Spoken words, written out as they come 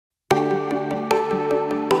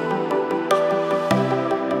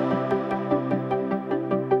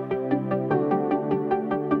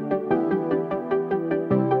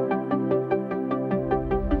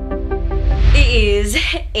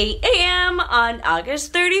8 a.m. on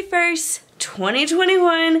August 31st,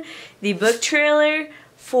 2021. The book trailer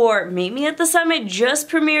for Meet Me at the Summit just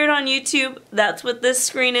premiered on YouTube. That's what this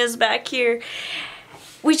screen is back here.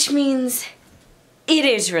 Which means it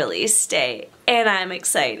is release day, and I'm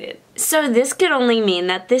excited. So this could only mean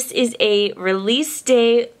that this is a release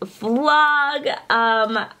day vlog.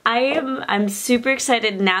 I'm super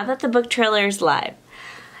excited now that the book trailer is live.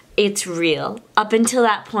 It's real. Up until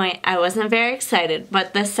that point, I wasn't very excited,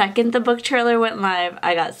 but the second the book trailer went live,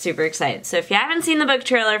 I got super excited. So if you haven't seen the book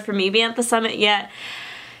trailer for Meet Me at the Summit yet,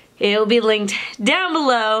 it'll be linked down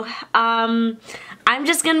below. I'm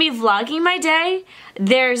just gonna be vlogging my day.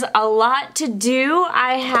 There's a lot to do.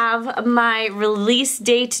 I have my release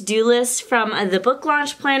day to-do list from the book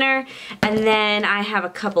launch planner, and then I have a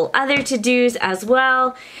couple other to-dos as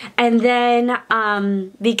well. And then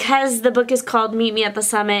because the book is called Meet Me at the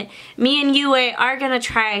Summit, me and Yue are gonna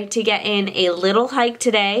try to get in a little hike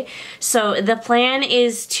today. So the plan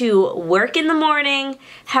is to work in the morning,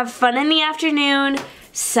 have fun in the afternoon,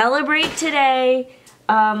 celebrate today.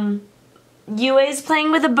 Yue is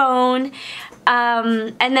playing with a bone,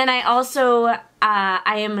 and then I also I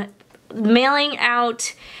am mailing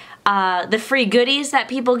out the free goodies that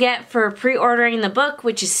people get for pre-ordering the book,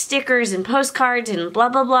 which is stickers and postcards and blah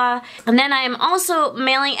blah blah. And then I am also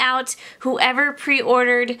mailing out whoever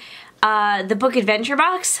pre-ordered the book adventure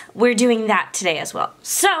box. We're doing that today as well.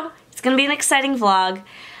 So it's gonna be an exciting vlog.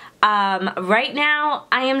 Right now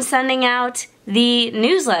I am sending out the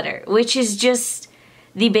newsletter, which is just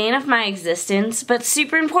the bane of my existence, but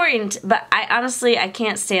super important. But I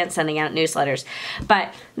can't stand sending out newsletters.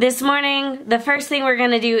 But this morning, the first thing we're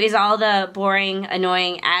gonna do is all the boring,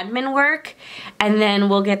 annoying admin work, and then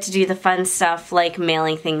we'll get to do the fun stuff like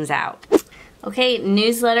mailing things out. Okay,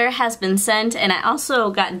 newsletter has been sent, and I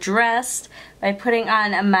also got dressed by putting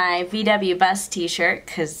on my VW Bus t-shirt,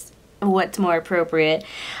 because what's more appropriate?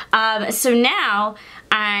 So now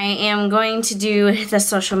I am going to do the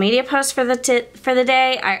social media post for the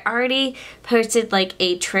day. I already posted like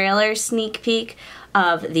a trailer sneak peek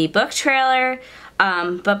of the book trailer.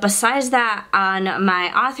 But besides that, on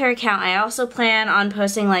my author account, I also plan on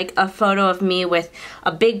posting like a photo of me with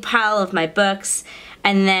a big pile of my books,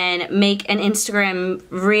 and then make an Instagram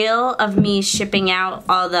reel of me shipping out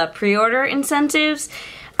all the pre-order incentives.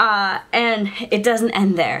 And it doesn't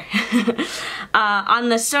end there. On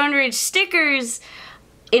the Stone Ridge Stickers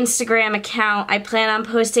Instagram account, I plan on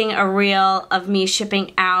posting a reel of me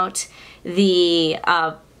shipping out the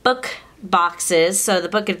book boxes, so the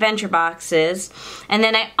book adventure boxes. And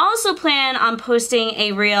then I also plan on posting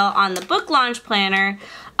a reel on the book launch planner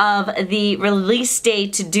of the release day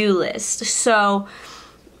to-do list. So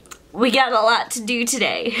we got a lot to do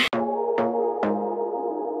today.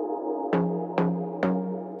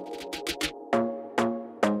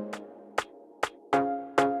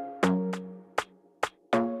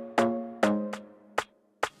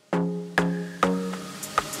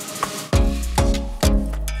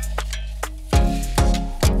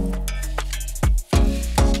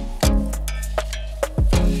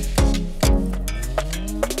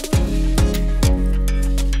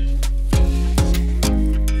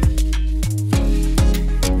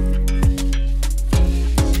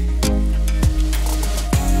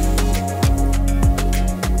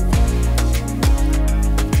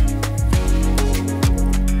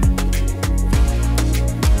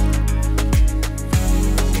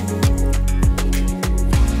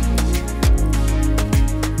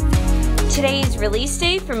 Today is release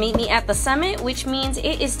day for Meet Me at the Summit, which means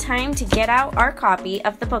it is time to get out our copy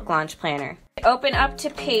of the book launch planner. Open up to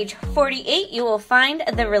page 48, you will find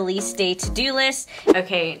the release day to-do list.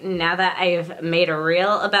 Okay, now that I've made a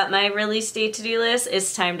reel about my release day to-do list,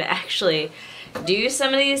 it's time to actually do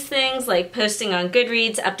some of these things, like posting on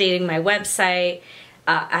Goodreads, updating my website,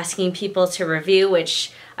 asking people to review,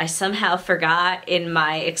 which I somehow forgot in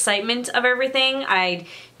my excitement of everything. I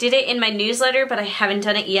did it in my newsletter, but I haven't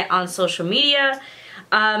done it yet on social media.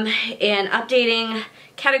 And updating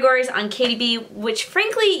categories on KDB, which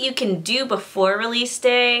frankly you can do before release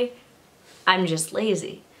day. I'm just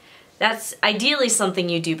lazy. That's ideally something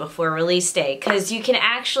you do before release day, because you can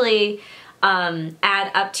actually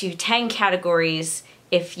add up to 10 categories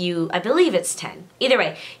if you, I believe it's 10. Either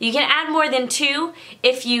way, you can add more than 2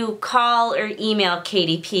 if you call or email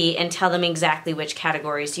KDP and tell them exactly which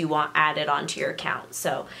categories you want added onto your account.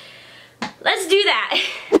 So Let's do that.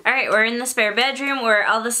 Alright, we're in the spare bedroom where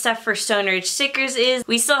all the stuff for Stone Ridge stickers is.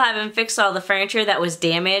 We still haven't fixed all the furniture that was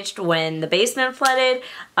damaged when the basement flooded,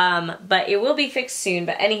 but it will be fixed soon.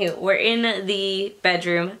 But anywho, we're in the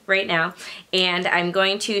bedroom right now, and I'm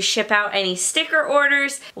going to ship out any sticker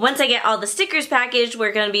orders. Once I get all the stickers packaged,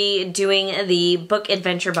 we're going to be doing the book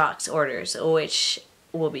adventure box orders, which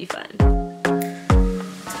will be fun.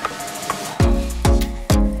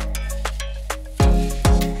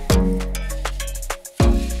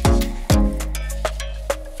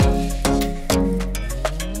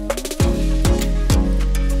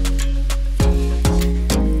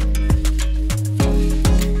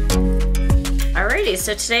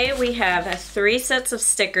 So today we have 3 sets of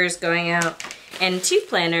stickers going out and 2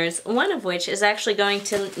 planners, one of which is actually going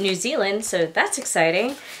to New Zealand, so that's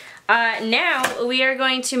exciting. Now we are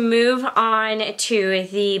going to move on to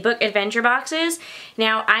the book adventure boxes.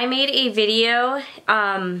 Now I made a video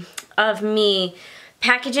of me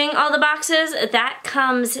packaging all the boxes. That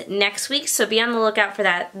comes next week, so be on the lookout for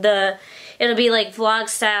that. It'll be like vlog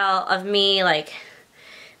style of me like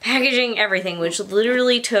packaging everything, which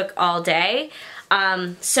literally took all day.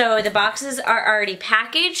 So the boxes are already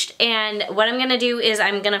packaged, and what I'm gonna do is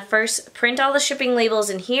I'm gonna first print all the shipping labels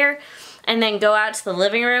in here and then go out to the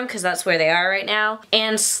living room, because that's where they are right now,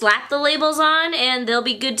 and slap the labels on and they'll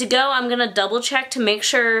be good to go. I'm gonna double check to make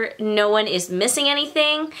sure no one is missing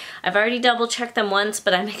anything. I've already double checked them once,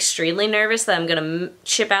 but I'm extremely nervous that I'm gonna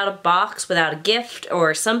ship out a box without a gift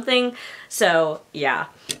or something. So yeah.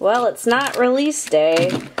 Well, it's not release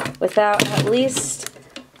day without at least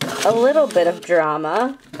a little bit of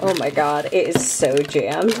drama. Oh my god, it is so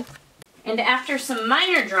jammed. And after some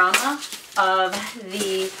minor drama of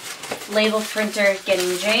the label printer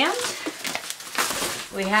getting jammed,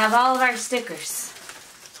 we have all of our stickers.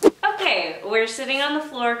 Okay, we're sitting on the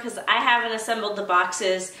floor because I haven't assembled the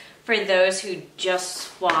boxes for those who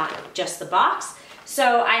just want just the box.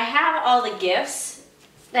 So I have all the gifts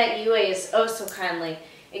that UA is oh so kindly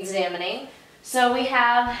examining. So we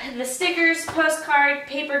have the stickers, postcard,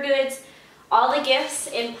 paper goods, all the gifts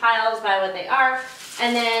in piles by what they are,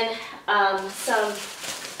 and then some,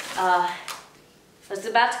 I was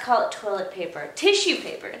about to call it toilet paper, tissue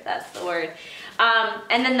paper, that's the word,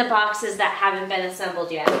 and then the boxes that haven't been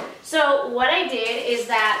assembled yet. So what I did is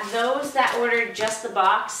that those that ordered just the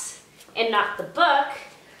box and not the book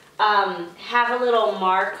have a little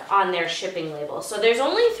mark on their shipping label. So there's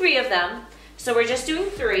only 3 of them, so we're just doing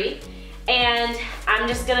 3. And I'm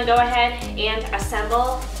just gonna go ahead and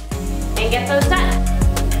assemble and get those done.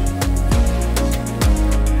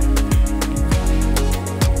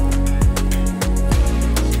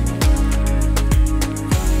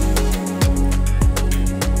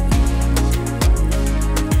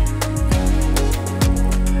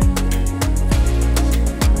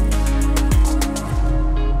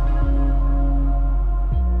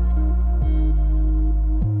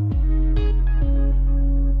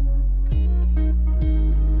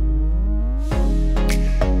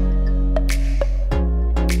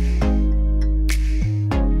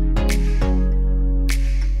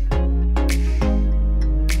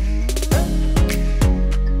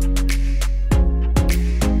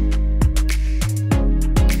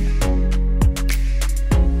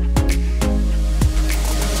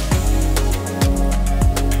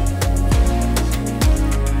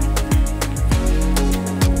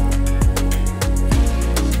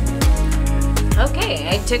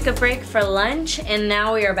 Took a break for lunch and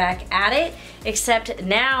now we are back at it, except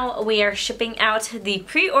now we are shipping out the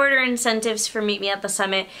pre-order incentives for Meet Me at the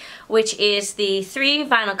Summit, which is the 3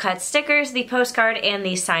 vinyl cut stickers, the postcard, and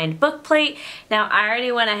the signed book plate. Now I already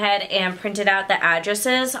went ahead and printed out the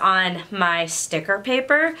addresses on my sticker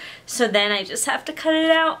paper, so then I just have to cut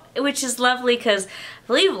it out, which is lovely because I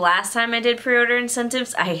believe last time I did pre-order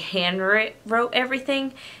incentives I wrote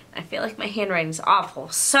everything. I feel like my handwriting's awful,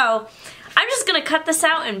 so I'm just gonna cut this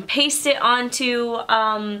out and paste it onto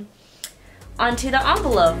the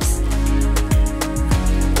envelopes.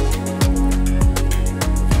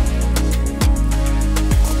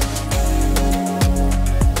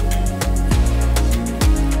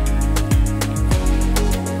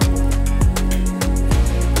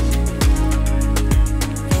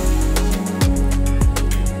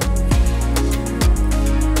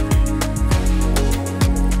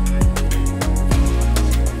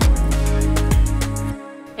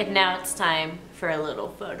 And now it's time for a little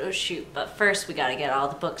photo shoot, but first we gotta get all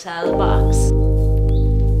the books out of the box.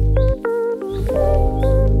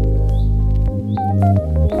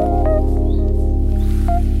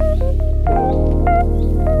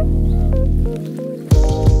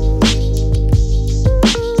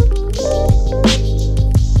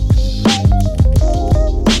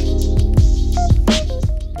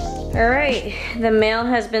 the mail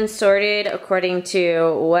has been sorted according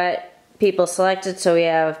to what people selected. So we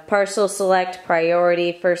have parcel select,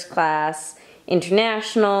 priority, first class,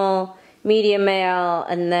 international, medium mail,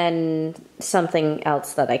 and then something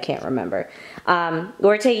else that I can't remember.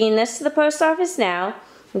 We're taking this to the post office now.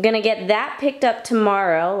 I'm gonna get that picked up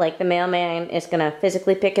tomorrow, like the mailman is gonna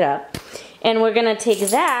physically pick it up. And we're gonna take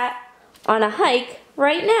that on a hike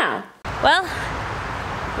right now. Well,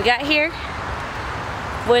 we got here,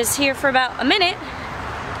 was here for about a minute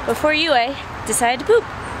before Yue decided to poop.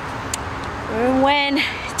 We went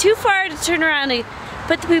too far to turn around and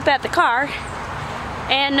put the poop at the car,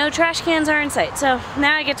 and no trash cans are in sight. So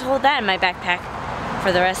now I get to hold that in my backpack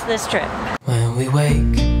for the rest of this trip. When we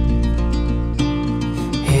wake,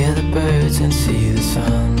 hear the birds and see the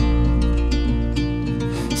sun.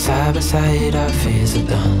 Side by side our fears are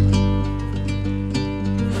done.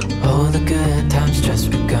 Oh, the good times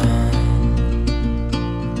just begun.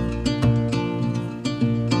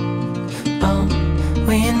 Oh,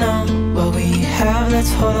 we know what we have,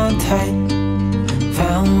 let's hold on tight.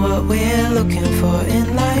 Found what we're looking for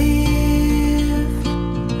in life.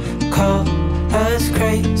 Call us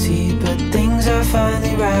crazy, but things are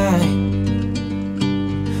finally right.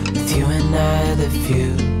 With you and I, the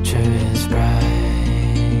future is bright.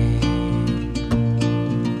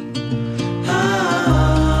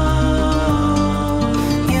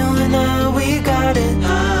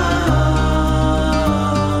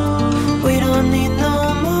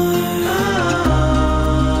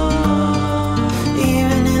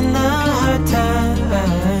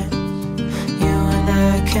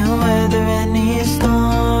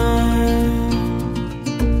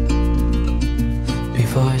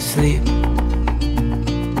 Sleep,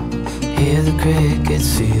 hear the crickets,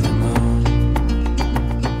 see the moon.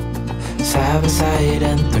 Side by side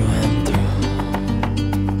and through.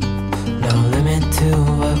 No limit to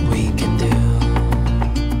what we can do.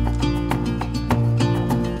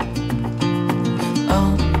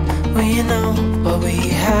 Oh, we know what we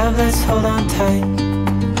have, let's hold on tight.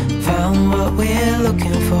 Found what we're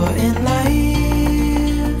looking for in life.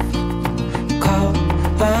 Call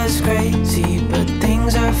us crazy, but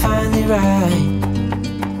things are finally right.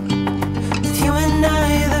 With you and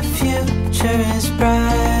I, the future is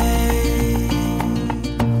bright.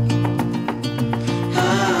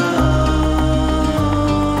 Oh,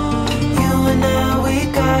 you and I, we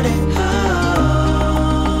got it. Oh,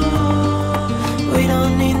 we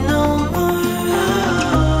don't need no more.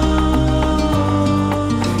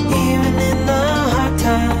 Oh, even in the hard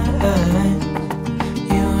times,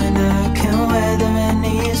 you and I can weather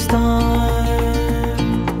any storm.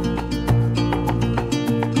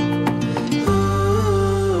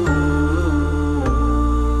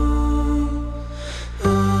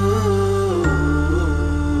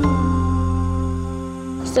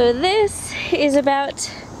 So this is about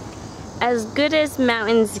as good as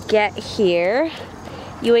mountains get here.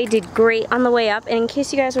 Yue did great on the way up, and in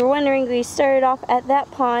case you guys were wondering, we started off at that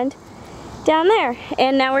pond down there,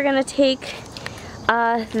 and now we're gonna take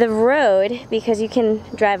the road, because you can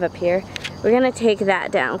drive up here. We're gonna take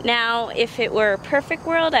that down. Now, if it were a perfect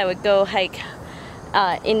world, I would go hike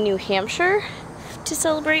in New Hampshire to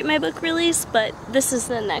celebrate my book release, but this is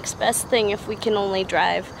the next best thing if we can only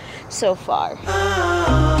drive so far.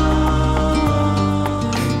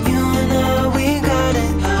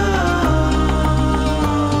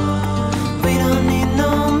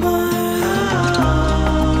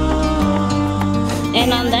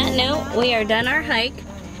 And on that note, we are done our hike.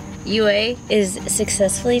 Yue is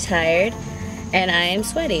successfully tired, and I am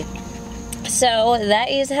sweaty. So that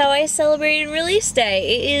is how I celebrated release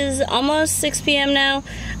day. It is almost 6 p.m. now.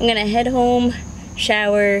 I'm gonna head home,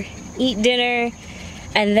 shower, eat dinner,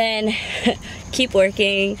 and then keep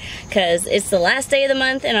working, because it's the last day of the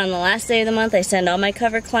month, and on the last day of the month I send all my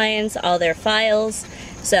cover clients all their files,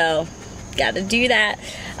 so gotta do that.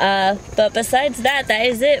 But besides that, that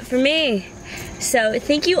is it for me. So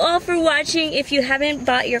thank you all for watching. If you haven't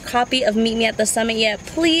bought your copy of Meet Me at the Summit yet,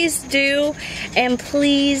 please do, and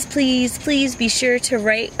please, please, please be sure to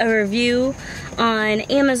write a review on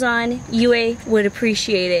Amazon. Yue would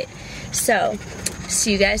appreciate it. So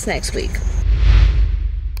see you guys next week.